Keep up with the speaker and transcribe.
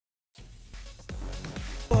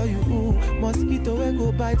Mosquito we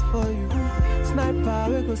go bite for you. Sniper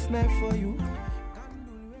we go snipe for you.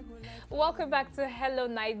 Welcome back to Hello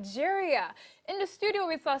Nigeria. In the studio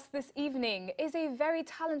with us this evening is a very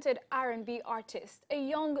talented R&B artist, a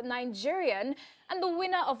young Nigerian, and the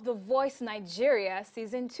winner of The Voice Nigeria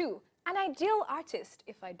Season 2. An ideal artist,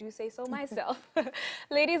 if I do say so myself.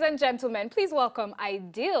 Ladies and gentlemen, please welcome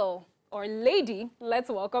Ideal. Or lady, let's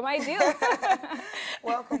welcome Ideal.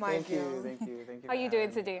 Welcome, Thank Ideal. you. How are you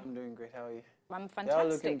doing today? I'm doing great. How are you? I'm You're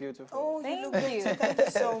fantastic. looking beautiful. Oh, Thank you look good you. too. Thank you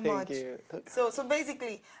so much. Thank you. So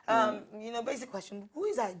basically, you know, basic question: who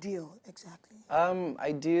is Ideal exactly?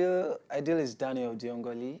 Ideal is Daniel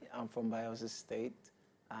Diongoli. I'm from Bayelsa State,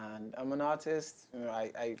 and I'm an artist. You know,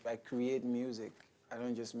 I create music. I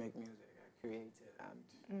don't just make music. I create it, and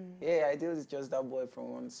yeah, Ideal is just that boy from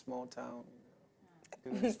one small town.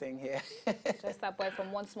 Doing this thing here. Just that boy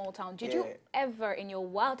from one small town. Did you ever, in your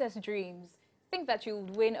wildest dreams, think that you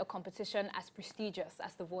would win a competition as prestigious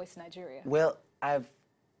as The Voice Nigeria? Well, I've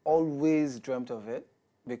always dreamt of it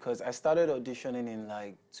because I started auditioning in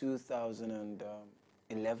like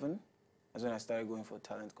 2011. That's when I started going for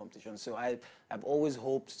talent competition. So I've always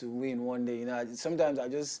hoped to win one day. You know, sometimes I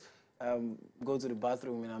just go to the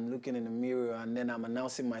bathroom and I'm looking in the mirror and then I'm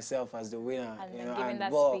announcing myself as the winner. And you then know, giving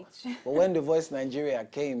that speech. But when The Voice Nigeria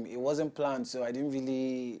came, it wasn't planned, so I didn't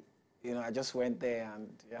really, you know, I just went there and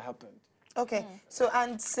it happened. Okay, so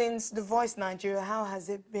and since The Voice Nigeria, how has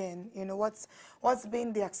it been? You know, what's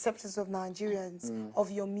been the acceptance of Nigerians of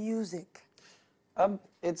your music?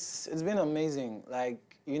 It's been amazing. Like,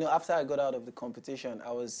 you know, after I got out of the competition,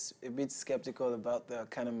 I was a bit skeptical about the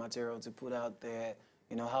kind of material to put out there.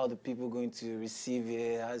 You know, how the people going to receive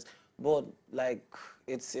it. But like,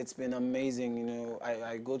 it's been amazing. You know,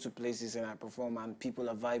 I go to places and I perform, and people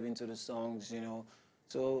are vibing to the songs. You know.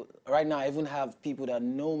 So right now, I even have people that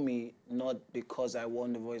know me, not because I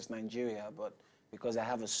won The Voice Nigeria, but because I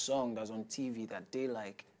have a song that's on TV that they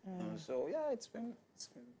like. You know? So yeah, it's been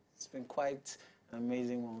quite an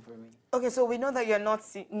amazing one for me. Okay, so we know that you're not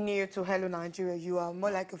new to Hello Nigeria. You are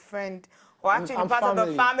more like a friend, or actually I'm part family. of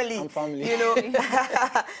the family. I'm family. You know.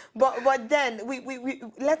 but then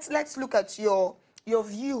let's look at your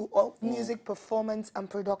view of music performance and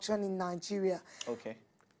production in Nigeria. Okay.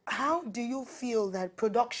 How do you feel that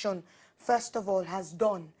production, first of all, has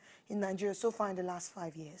done in Nigeria so far in the last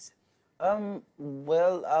 5 years?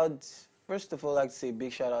 Well, I'd first of all like to say a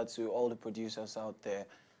big shout out to all the producers out there.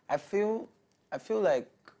 I feel like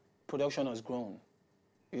production has grown.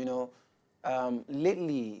 You know,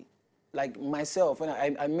 lately, like myself, when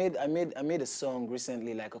I made a song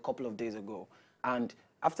recently, like a couple of days ago, and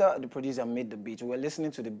after the producer made the beat, we were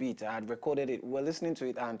listening to the beat. I had recorded it. We were listening to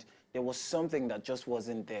it, and there was something that just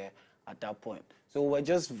wasn't there at that point. So we were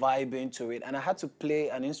just vibing to it, and I had to play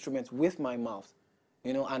an instrument with my mouth,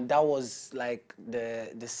 you know, and that was like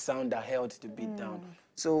the sound that held the beat down.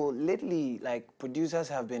 So lately, like, producers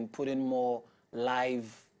have been putting more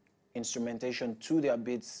live instrumentation to their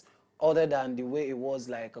beats, other than the way it was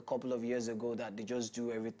like a couple of years ago that they just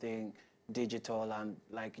do everything digital and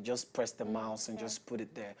like just press the mouse and just put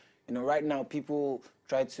it there. You know, right now people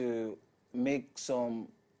try to make some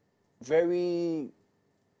very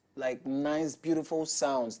like nice, beautiful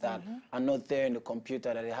sounds that are not there in the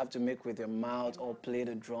computer that they have to make with their mouth or play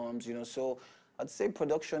the drums, you know. So I'd say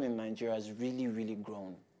production in Nigeria has really, really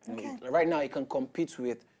grown. You know, right now it can compete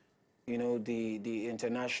with, you know, the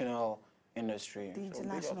international industry. The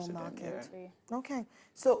international market. Yeah. Okay.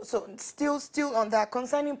 So still on that,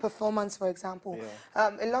 concerning performance, for example,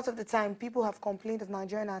 a lot of the time people have complained of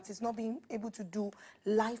Nigerian artists not being able to do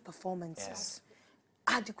live performances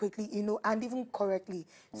adequately, you know, and even correctly.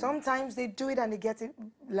 Sometimes they do it and they get it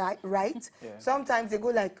like right. Sometimes they go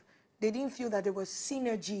like, they didn't feel that there was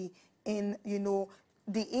synergy in, you know,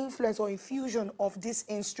 the influence or infusion of this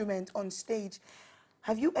instrument on stage.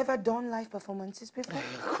 Have you ever done live performances before?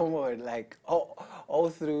 Come on, like all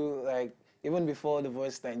through, like even before The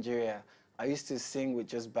Voice Nigeria, I used to sing with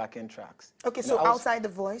just backing tracks. Okay, you so know, outside The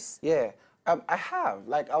Voice? Yeah, I have.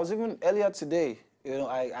 Like I was even earlier today, you know,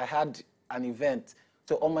 I had an event.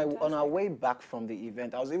 So on our way back from the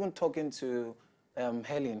event, I was even talking to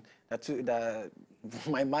Helen,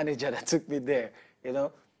 my manager that took me there. You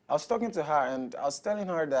know, I was talking to her and I was telling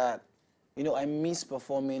her that, you know, I miss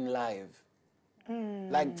performing live.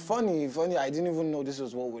 Like funny, I didn't even know this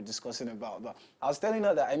was what we're discussing about, but I was telling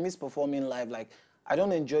her that I miss performing live. Like, I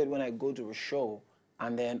don't enjoy it when I go to a show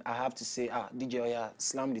and then I have to say, DJ Oya,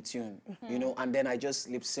 slam the tune, you know, and then I just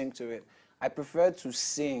lip sync to it. I prefer to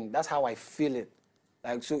sing. That's how I feel it.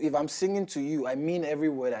 Like, so if I'm singing to you, I mean every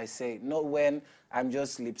word I say, not when I'm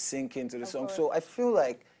just lip syncing to the song. So I feel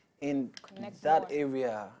like in that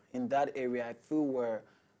area, I feel we're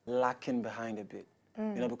lacking behind a bit.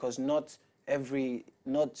 You know, because not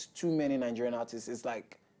too many Nigerian artists, it's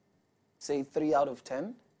like, say 3 out of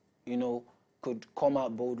 10, you know, could come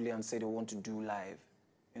out boldly and say they want to do live.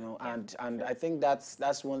 You know, and I think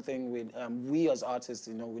that's one thing with we as artists,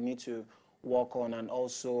 you know, we need to work on, and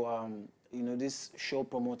also you know, these show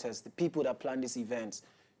promoters, the people that plan these events,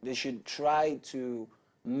 they should try to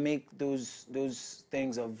make those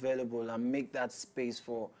things available and make that space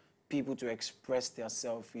for people to express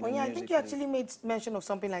themselves. You know, yeah, I think you actually made mention of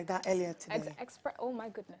something like that earlier today. Oh my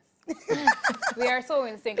goodness. We are so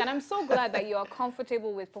in sync, and I'm so glad that you are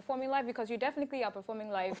comfortable with performing live, because you definitely are performing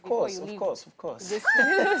live before you leave. Of course. This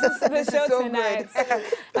show so tonight.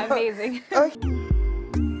 Amazing.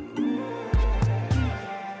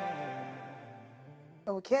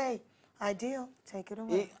 Okay, Ideal, take it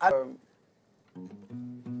away.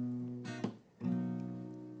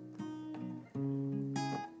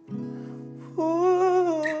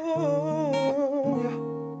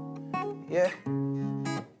 Yeah.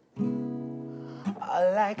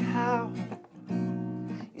 I like how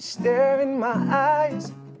you stare in my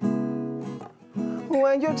eyes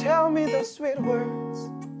when you tell me the sweet words.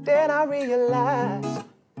 Then I realize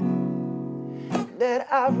that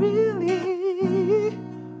I really,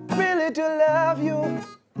 really do love you.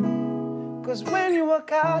 'Cause when you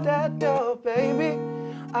walk out that door, baby,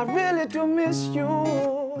 I really do miss you.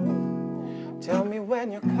 Tell me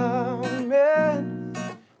when you're coming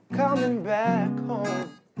back home,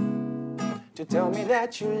 to tell me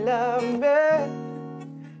that you love me.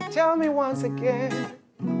 Tell me once again,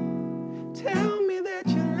 tell me that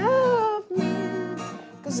you love me,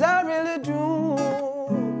 'cause I really do.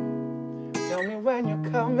 Tell me when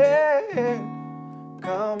you're coming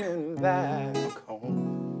back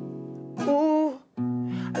home. Ooh,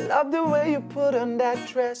 I love the way you put on that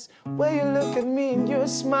dress, where you look at me and you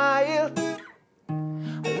smile.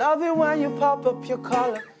 I love it when you pop up your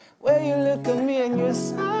collar, where you look at me and you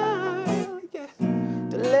smile. Yeah.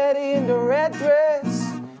 The lady in the red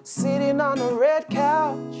dress, sitting on the red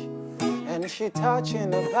couch, and she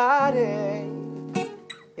touching her body.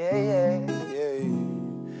 Yeah.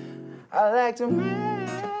 I like to make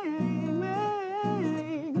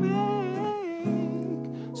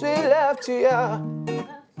sweet love to you.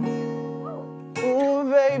 Ooh,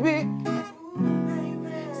 baby.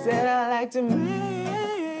 Said I like to make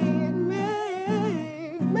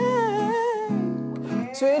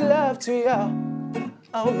sweet love to you.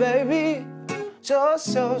 Oh, baby. So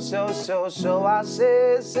I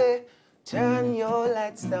say, turn your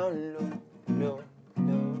lights down low.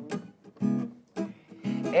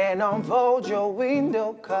 And unfold your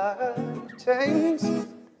window curtains,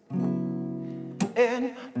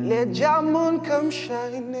 and let your moon come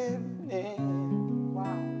shining in.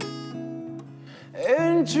 Wow.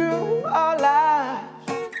 Into our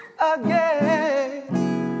lives again,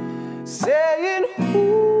 saying,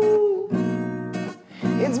 ooh,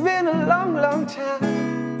 it's been a long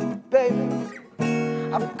time, baby.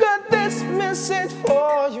 I've got this message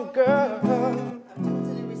for you, girl.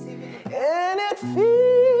 And it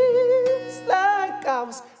feels like I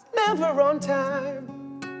was never on time.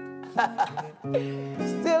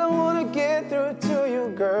 Still I wanna get through to you,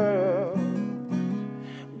 girl.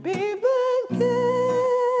 Baby,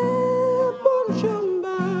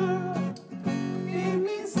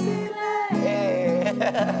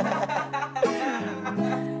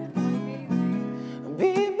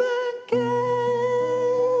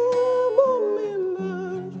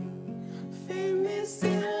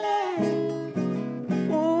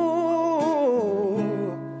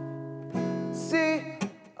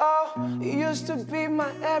 used to be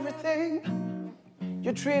my everything.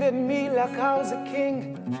 You treated me like I was a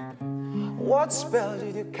king. What spell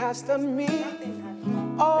did you cast on me?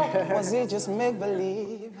 Or was it just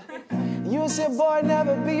make-believe? You said, boy,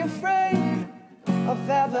 never be afraid of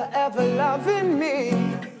ever loving me.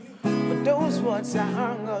 But those words I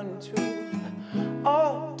hung on to,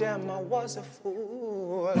 oh, damn, I was a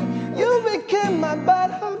fool. You became my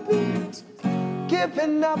bad habit,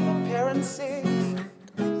 giving up appearances.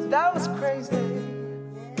 That was crazy.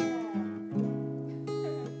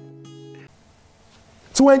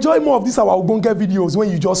 To enjoy more of these our Ogbonge videos when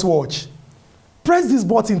you just watch, press this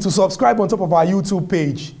button to subscribe on top of our YouTube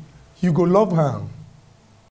page. You go love her.